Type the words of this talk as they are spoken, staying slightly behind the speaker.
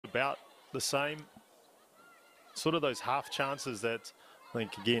about the same. Sort of those half chances that I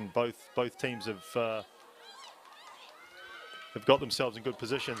think again both teams have got themselves in good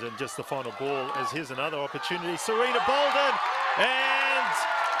positions. And just the final ball, as here's another opportunity. Sarina Bolden, and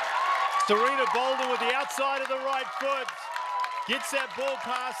Sarina Bolden with the outside of the right foot gets that ball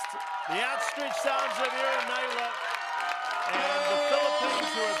past the outstretched arms of Erin Naylor. And the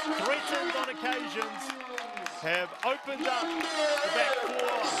Philippines, who have threatened on occasions, have opened up the back four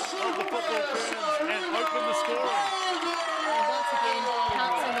of the football Ferns and opened the scoring. And once again,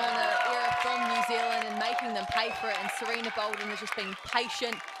 pouncing on an error from New Zealand and making them pay for it. And Sarina Bolden has just been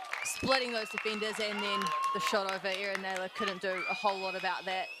patient, splitting those defenders, and then the shot over Erin Naylor couldn't do a whole lot about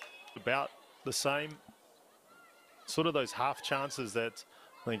that. About the same. Sort of those half chances that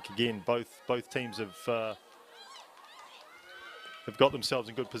I think again both teams have got themselves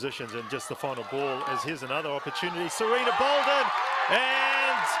in good positions. And just the final ball, as here's another opportunity. Sarina Bolden,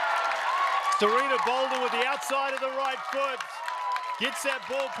 and Sarina Bolden with the outside of the right foot gets that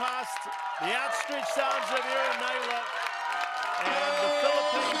ball past the outstretched arms of Erin Naylor. And the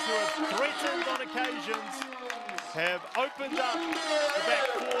Philippines, who have threatened on occasions, have opened up the back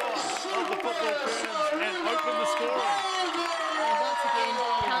four of the football Ferns and opened the scoring. And once again,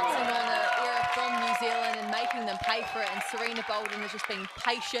 pouncing on an error from New Zealand and making them pay for it. And Sarina Bolden has just been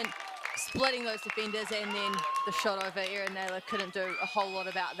patient, splitting those defenders, and then the shot over Erin Naylor couldn't do a whole lot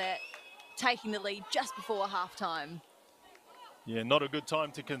about that, taking the lead just before halftime. Yeah, not a good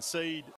time to concede.